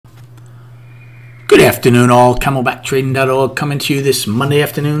Good afternoon, all. CamelbackTrading.org coming to you this Monday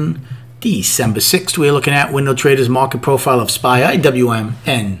afternoon, December 6th. We're looking at Window Traders Market Profile of SPY, IWM,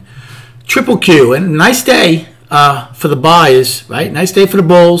 and QQQ. And nice day for the buyers, right? Nice day for the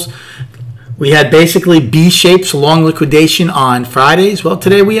bulls. We had basically B shapes, long liquidation on Fridays. Well,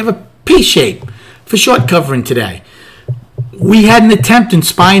 today we have a P shape for short covering today. We had an attempt in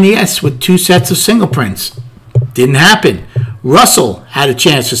SPY and ES with two sets of single prints. Didn't happen. Russell had a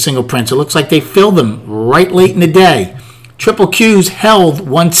chance for single prints. It looks like they filled them right late in the day. Triple Qs held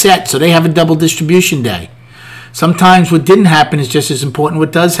one set, so they have a double distribution day. Sometimes what didn't happen is just as important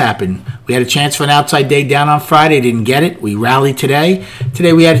what does happen. We had a chance for an outside day down on Friday, didn't get it. We rallied today.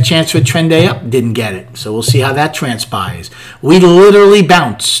 Today we had a chance for a trend day up, didn't get it. So we'll see how that transpires. We literally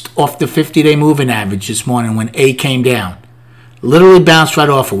bounced off the 50-day moving average this morning when A came down. Literally bounced right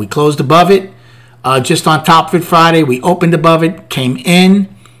off it. We closed above it. Just on top of it Friday, we opened above it, came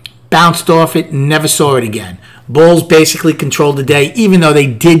in, bounced off it, never saw it again. Bulls basically controlled the day, even though they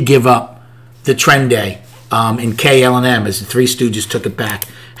did give up the trend day in KLM as the Three Stooges took it back.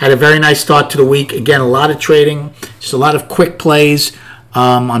 Had a very nice start to the week. Again, a lot of trading, just a lot of quick plays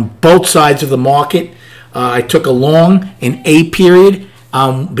on both sides of the market. I took a long in A period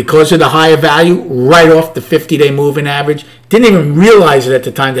because of the higher value right off the 50-day moving average. Didn't even realize it at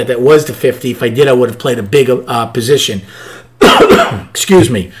the time that that was the 50. If I did, I would have played a big position. Excuse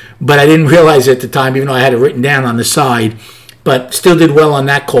me. But I didn't realize it at the time, even though I had it written down on the side. But still did well on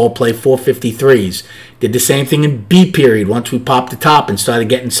that call play, 453s. Did the same thing in B period once we popped the top and started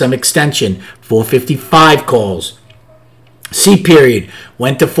getting some extension, 455 calls. C period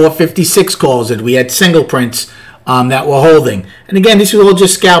went to 456 calls, and we had single prints that we're holding. And again, this was all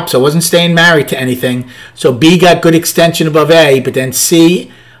just scalps. I wasn't staying married to anything. So B got good extension above A, but then C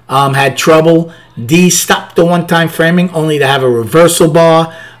had trouble. D stopped the one-time framing only to have a reversal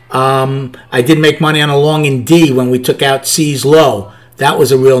bar. I did make money on a long in D when we took out C's low. That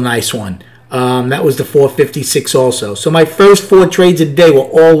was a real nice one. That was the 456 also. So my first four trades of the day were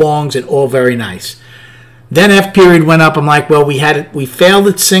all longs and all very nice. Then F period went up. I'm like, well, we failed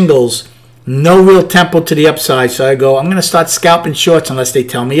at singles. No real tempo to the upside, so I go, I'm going to start scalping shorts unless they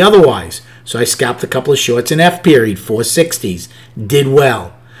tell me otherwise. So I scalped a couple of shorts in F period, 460s. Did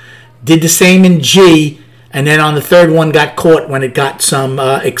well. Did the same in G, and then on the third one got caught when it got some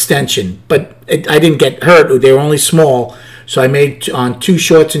extension. But I didn't get hurt. They were only small, so I made on two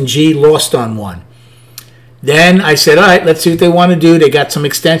shorts in G, lost on one. Then I said, all right, let's see what they want to do. They got some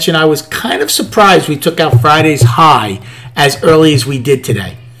extension. I was kind of surprised we took out Friday's high as early as we did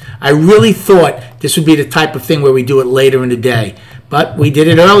today. I really thought this would be the type of thing where we do it later in the day. But we did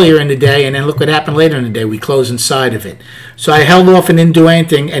it earlier in the day, and then look what happened later in the day. We closed inside of it. So I held off and didn't do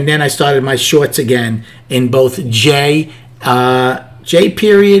anything, and then I started my shorts again in both J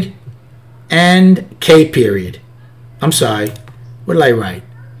period and K period. I'm sorry. What did I write?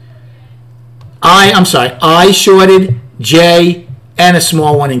 I shorted J and a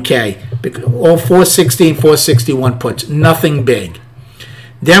small one in K. All 460 and 461 puts. Nothing big.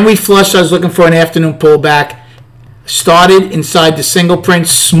 Then we flushed. I was looking for an afternoon pullback. Started inside the single print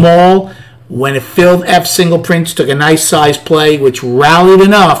small. When it filled F single prints, took a nice size play, which rallied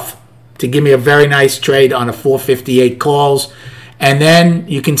enough to give me a very nice trade on a 458 calls. And then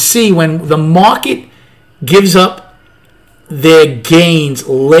you can see when the market gives up their gains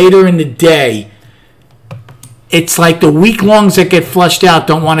later in the day, it's like the week longs that get flushed out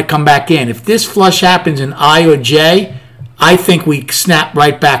don't want to come back in. If this flush happens in I or J, I think we snap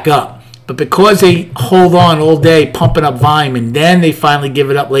right back up. But because they hold on all day, pumping up volume, and then they finally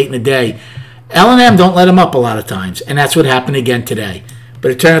give it up late in the day, L&M don't let them up a lot of times. And that's what happened again today. But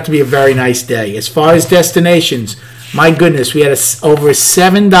it turned out to be a very nice day. As far as destinations, my goodness, we had over a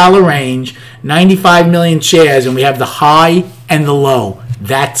 $7 range, 95 million shares, and we have the high and the low.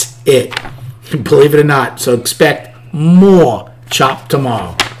 That's it. Believe it or not. So expect more chop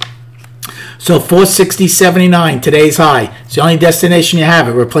tomorrow. So 460.79, today's high. It's the only destination you have.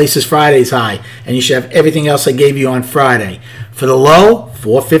 It replaces Friday's high. And you should have everything else I gave you on Friday. For the low,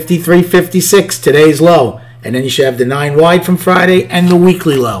 453.56, today's low. And then you should have the 9 wide from Friday and the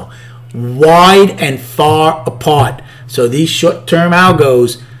weekly low. Wide and far apart. So these short-term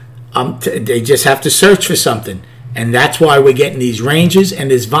algos, they just have to search for something. And that's why we're getting these ranges and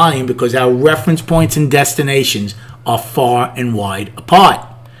this volume, because our reference points and destinations are far and wide apart.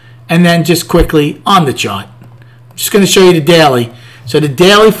 And then just quickly on the chart, I'm just going to show you the daily. So the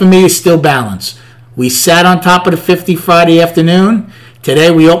daily for me is still balanced. We sat on top of the 50 Friday afternoon.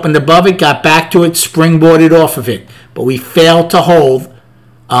 Today we opened above it, got back to it, springboarded off of it. But we failed to hold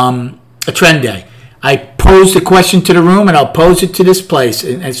a trend day. I posed a question to the room, and I'll pose it to this place.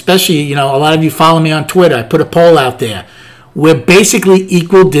 And especially, a lot of you follow me on Twitter. I put a poll out there. We're basically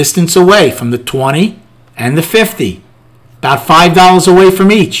equal distance away from the 20 and the 50. About $5 away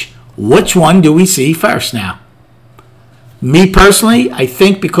from each. Which one do we see first now? Me personally, I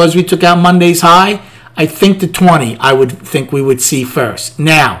think because we took out Monday's high, I think the 20 I would think we would see first.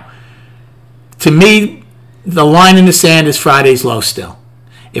 Now, to me, the line in the sand is Friday's low still.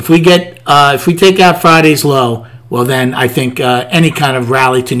 If we take out Friday's low, well then I think any kind of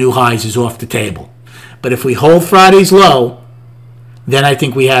rally to new highs is off the table. But if we hold Friday's low, then I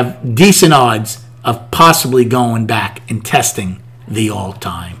think we have decent odds of possibly going back and testing the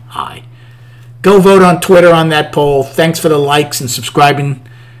all-time high. Go vote on Twitter on that poll. Thanks for the likes and subscribing.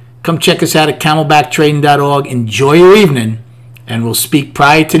 Come check us out at CamelbackTrading.org. Enjoy your evening, and we'll speak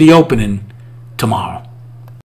prior to the opening tomorrow.